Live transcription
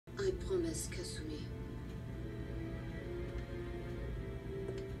promise, Kasumi.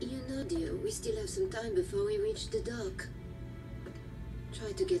 You know, dear, we still have some time before we reach the dock.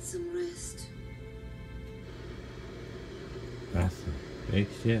 Try to get some rest. That's a big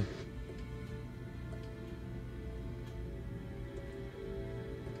ship.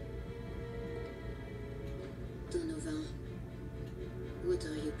 Donovan, what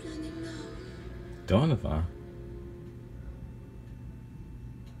are you planning now? Donovan?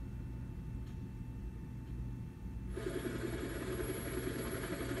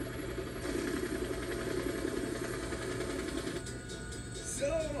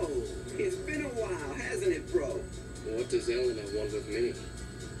 So, it's been a while, hasn't it, bro? What does Elena want with me?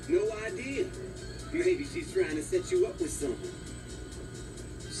 No idea. Maybe she's trying to set you up with someone.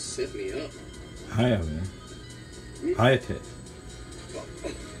 Set me up? Hayate. Hayate.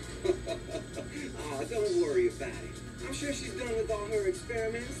 Oh, don't worry about it. I'm sure she's done with all her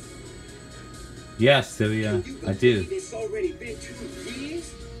experiments. Yes, Sylvia, I do. It's already been 2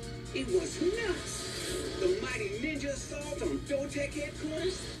 years? It was nuts. The mighty ninja assault on Dotech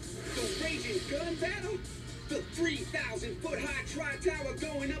headquarters, the raging gun battle, the 3,000-foot-high tri-tower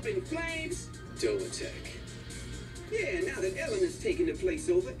going up in flames. Dotech. Yeah, now that Elena's taken the place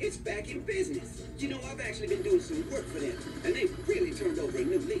over, it's back in business. You know, I've actually been doing some work for them, and they've really turned over a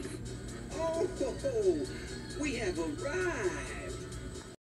new leaf. Oh, ho, ho, we have arrived.